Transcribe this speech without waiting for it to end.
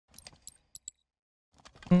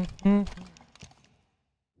Rack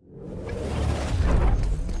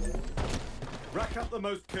up the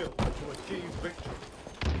most kills to achieve victory.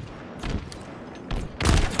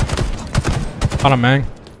 On a man.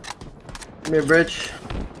 Mid bridge.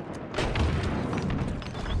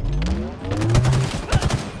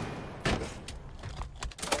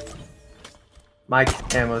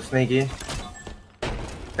 Mike's ammo sneaky.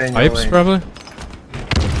 Pipes probably.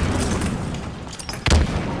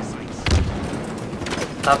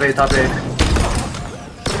 Top A, top A.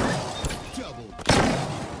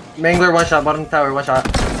 Mangler one shot, bottom tower one shot.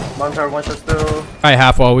 Bottom tower one shot still. I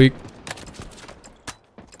half wall weak.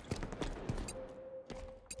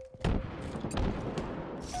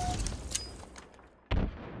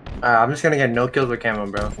 I'm just gonna get no kills with camo,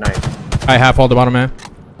 bro. Nice. I half wall the bottom man.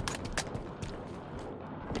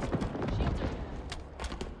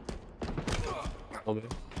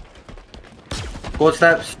 Gold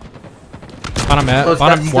steps. Bottom man. Close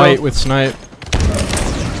Bottom steps white still. with snipe.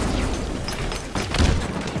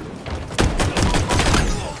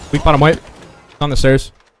 Weak bottom white. On the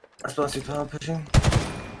stairs. I'm supposed to top pushing.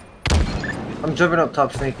 I'm jumping up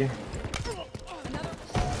top sneaky.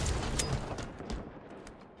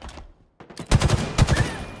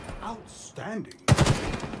 Outstanding.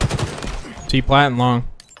 T plat and long.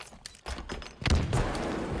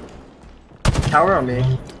 Tower on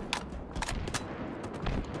me.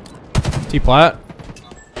 T plat.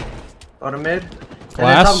 Bottom mid. Glass? And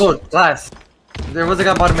then top gold. Glass. There was a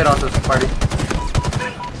guy bottom mid also. Party.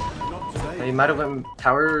 He might have went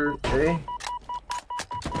tower A.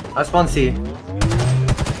 I spawned C.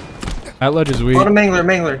 That ledge is weak. Bottom mangler,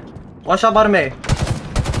 mangler. One shot bottom A.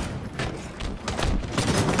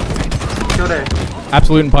 Kill there.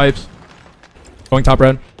 Absolute and pipes. Going top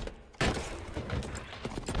red.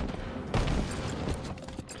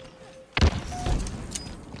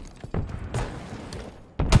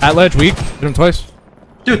 At ledge weak. Hit him twice.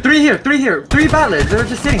 Dude, three here, three battlers. They were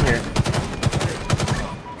just sitting here.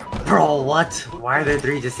 Bro, what? Why are there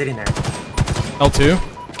three just sitting there? L2.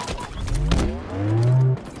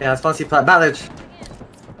 Yeah, spawn C plat. Battlers.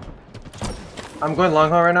 I'm going long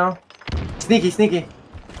haul right now. Sneaky, sneaky.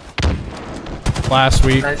 Glass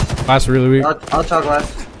weak. Nice. Glass really weak. I'll chop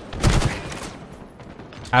glass.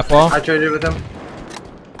 Half wall. I traded with him.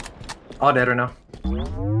 All dead right now.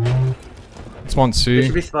 Spawn They C.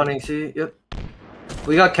 should be spawning C. Yep.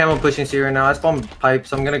 We got camo pushing C right now. I spawned pipe,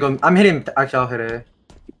 so I'm gonna go. I'm hitting. Actually, I'll hit A.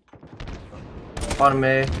 Bottom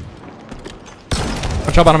A.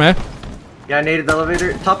 One shot bottom A. Yeah, I naded the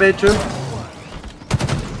elevator. Top A, true.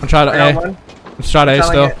 One shot I got A. one. One shot A Shot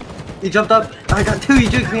still. like it. He jumped up. I got two. He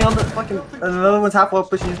juked me on the fucking. And another one's half wall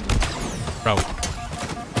pushing. Bro.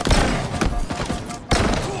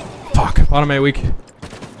 Fuck. Bottom A weak. I'm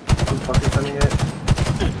fucking sending it.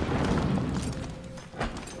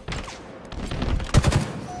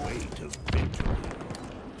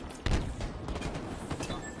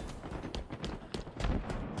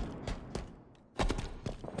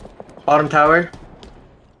 Bottom tower.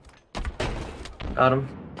 Got him.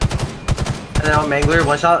 And now Mangler,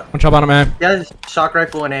 one shot. One shot bottom A. Yeah, shock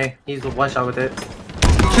rifle and A. He's the one shot with it.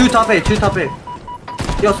 Two top A, two top A.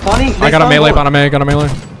 Yo, spawning. I got a melee bottom A. Got a melee.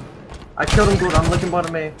 I killed him good. I'm looking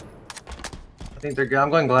bottom A. I think they're good. I'm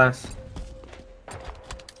going glass.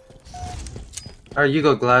 Alright, you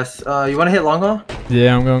go glass. You wanna hit long haul?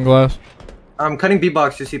 Yeah, I'm going glass. I'm cutting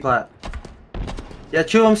B-box to C plat. Yeah,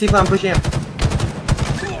 chew him, C plat. I'm pushing him.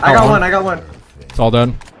 I got one. I got one. It's all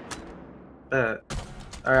dead. Alright,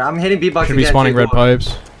 I'm hitting B-box. Should be again, spawning too. red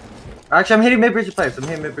pipes. Actually, I'm hitting mid-bridge pipes. I'm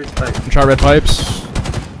hitting mid-bridge pipes. One shot red pipes.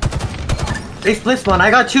 They split spawn.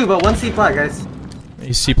 I got two, but one C plat, guys.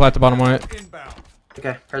 He's C plat to bottom white. Inbound.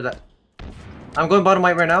 Okay, heard that. I'm going bottom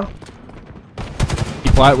white right now. C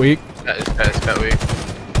plat weak. It's bet weak.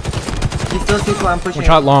 He's still C plat. I'm pushing One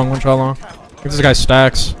shot long. One shot long. I think this guy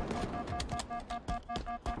stacks.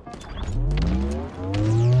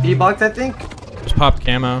 B-box, I think. Just popped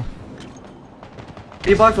camo.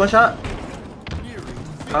 B-box, one shot.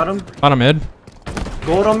 Got him. Bottom mid.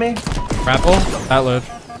 Gold on me. Grapple. That ledge.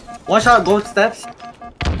 One shot, gold steps.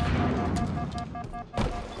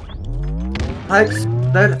 Pipes,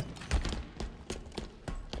 dead.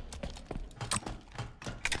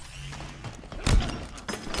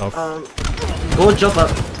 Oh. Gold jump up.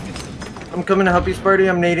 I'm coming to help you, Sparty.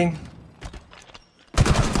 I'm nading.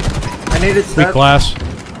 I naded Weak steps. glass.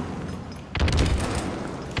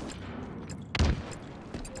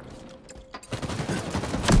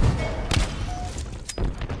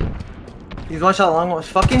 He's one shot long.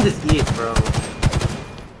 Fucking just eat, bro.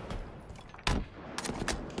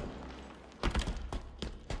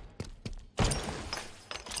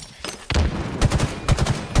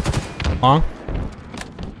 Long.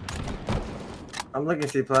 I'm looking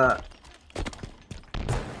C plat.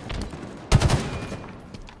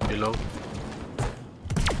 Below.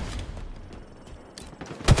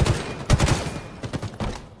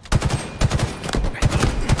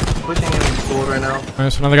 Pushing him in gold right now.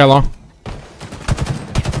 Nice, another guy long.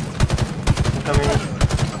 Coming.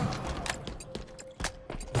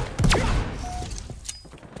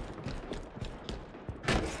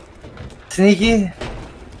 Sneaky.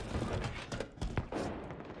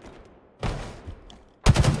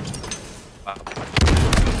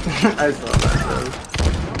 I saw that.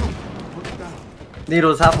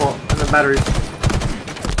 Needles half wall and the batteries.